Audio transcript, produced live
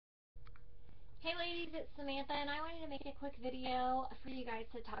Hey ladies, it's Samantha and I wanted to make a quick video for you guys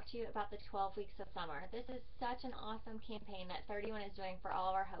to talk to you about the 12 weeks of summer. This is such an awesome campaign that 31 is doing for all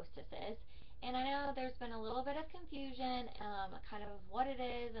of our hostesses. And I know there's been a little bit of confusion, kind of what it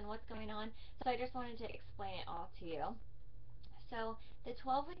is and what's going on, so I just wanted to explain it all to you. So the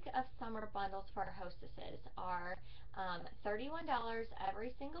 12-week of summer bundles for our hostesses are $31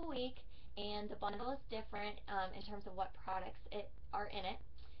 every single week, and the bundle is different in terms of what products are in it.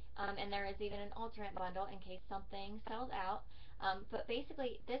 And there is even an alternate bundle in case something sells out. But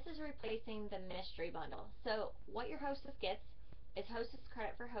basically, this is replacing the mystery bundle. So what your hostess gets is hostess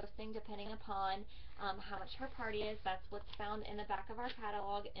credit for hosting depending upon how much her party is. That's what's found in the back of our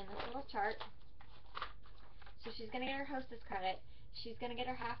catalog in this little chart. So she's going to get her hostess credit, she's going to get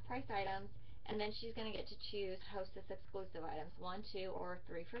her half price items, and then she's going to get to choose hostess exclusive items, 1, 2, or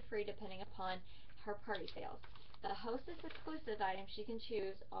 3 for free depending upon her party sales. The hostess exclusive items she can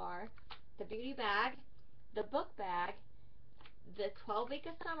choose are the beauty bag, the book bag, the 12-week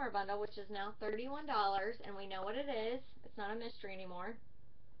of summer bundle, which is now $31, and we know what it is, it's not a mystery anymore,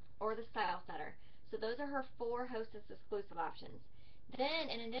 or the style setter. So those are her 4 hostess exclusive options.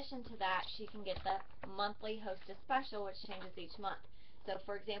 Then, in addition to that, she can get the monthly hostess special, which changes each month. So,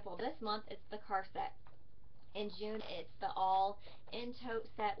 for example, this month it's the car set. In June, it's the all-in-tote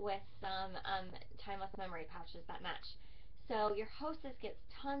set with some timeless memory pouches that match. So your hostess gets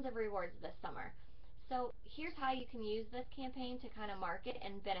tons of rewards this summer. So here's how you can use this campaign to kind of market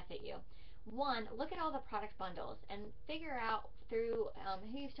and benefit you. One, look at all the product bundles and figure out through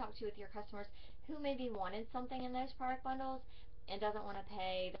who you've talked to with your customers who maybe wanted something in those product bundles and doesn't want to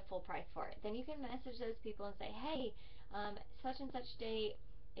pay the full price for it. Then you can message those people and say, hey, such and such date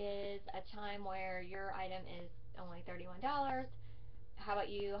is a time where your item is only $31. How about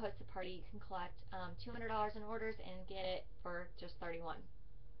you host a party? You can collect $200 in orders and get it for just $31.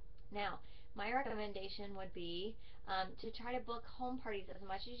 Now, my recommendation would be to try to book home parties as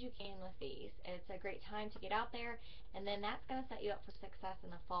much as you can with these. It's a great time to get out there, and then that's going to set you up for success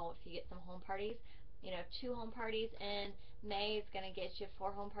in the fall if you get some home parties. You know, 2 home parties in May is going to get you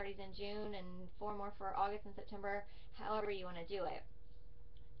 4 home parties in June and 4 more for August and September, however you want to do it.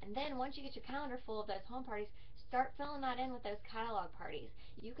 And then once you get your calendar full of those home parties, start filling that in with those catalog parties.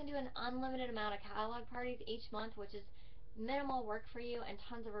 You can do an unlimited amount of catalog parties each month, which is minimal work for you and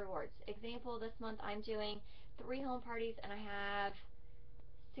tons of rewards. Example, this month I'm doing 3 home parties and I have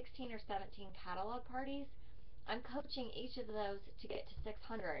 16 or 17 catalog parties. I'm coaching each of those to get to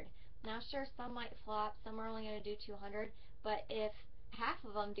 600. Now sure, some might flop, some are only going to do 200, but if half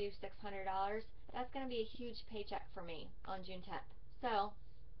of them do $600, that's going to be a huge paycheck for me on June 10th. So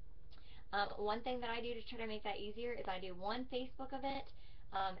one thing that I do to try to make that easier is I do one Facebook event,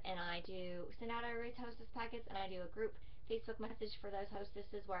 and I do send out everybody's hostess packets, and I do a group Facebook message for those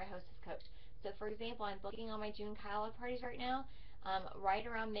hostesses where I hostess coach. So for example, I'm booking all my June catalog parties right now. Right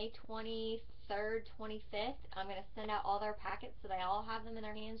around May 23rd, 25th, I'm going to send out all their packets so they all have them in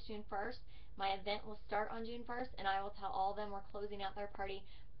their hands June 1st. My event will start on June 1st, and I will tell all of them we're closing out their party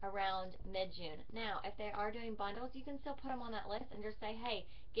around mid-June. Now, if they are doing bundles, you can still put them on that list and just say, hey,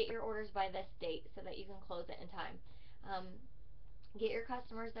 get your orders by this date so that you can close it in time. Get your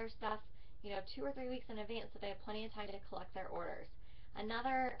customers their stuff, 2 or 3 weeks in advance so they have plenty of time to collect their orders.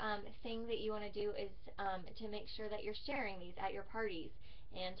 Another thing that you want to do is to make sure that you're sharing these at your parties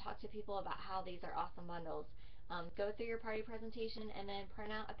and talk to people about how these are awesome bundles. Go through your party presentation and then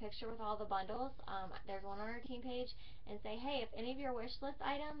print out a picture with all the bundles. There's one on our team page, and say, hey, if any of your wish list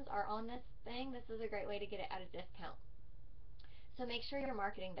items are on this thing, this is a great way to get it at a discount. So make sure you're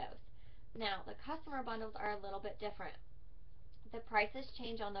marketing those. Now, the customer bundles are a little bit different. The prices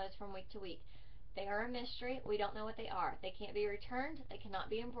change on those from week to week. They are a mystery. We don't know what they are. They can't be returned. They cannot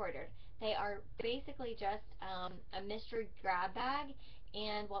be embroidered. They are basically just a mystery grab bag,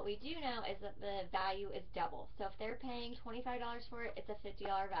 and what we do know is that the value is double. So if they're paying $25 for it, it's a $50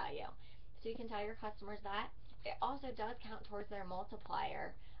 value. So you can tell your customers that. It also does count towards their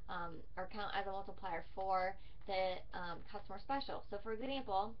multiplier, or count as a multiplier for the customer special. So for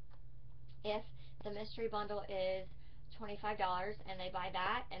example, if the mystery bundle is $25 and they buy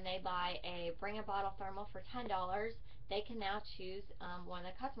that and they buy a bring a bottle thermal for $10, they can now choose one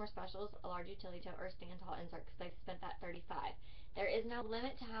of the customer specials, a large utility tote or a stand tall insert, because they've spent that $35. There is no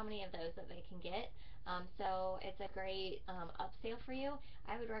limit to how many of those that they can get, so it's a great upsale for you.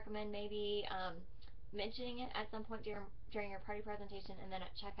 I would recommend maybe mentioning it at some point during your party presentation, and then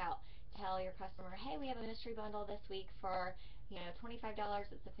at checkout tell your customer, hey, we have a mystery bundle this week for $25.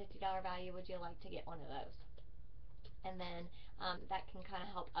 It's a $50 value. Would you like to get one of those? And then that can kind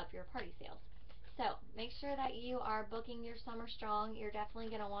of help up your party sales. So make sure that you are booking your summer strong. You're definitely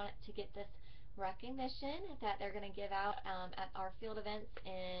going to want to get this recognition that they're going to give out at our field events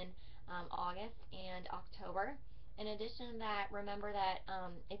in August and October. In addition to that, remember that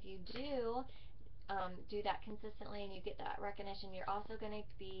if you do that consistently and you get that recognition, you're also going to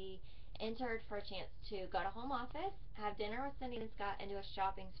be entered for a chance to go to home office, have dinner with Cindy and Scott, and do a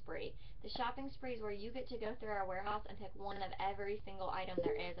shopping spree. The shopping spree is where you get to go through our warehouse and pick one of every single item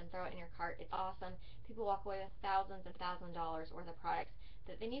there is and throw it in your cart. It's awesome. People walk away with thousands and thousands of dollars worth of products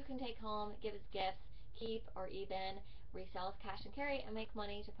that then you can take home, give as gifts, keep, or even resell as cash and carry and make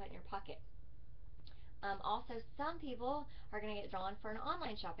money to put in your pocket. Also, some people are going to get drawn for an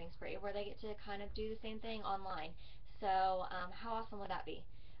online shopping spree where they get to kind of do the same thing online. So how awesome would that be?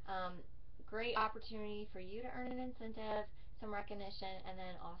 Great opportunity for you to earn an incentive, some recognition, and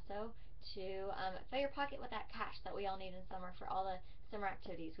then also to fill your pocket with that cash that we all need in summer for all the summer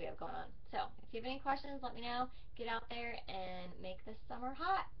activities we have going on. So if you have any questions, let me know. Get out there and make this summer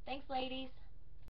hot. Thanks, ladies.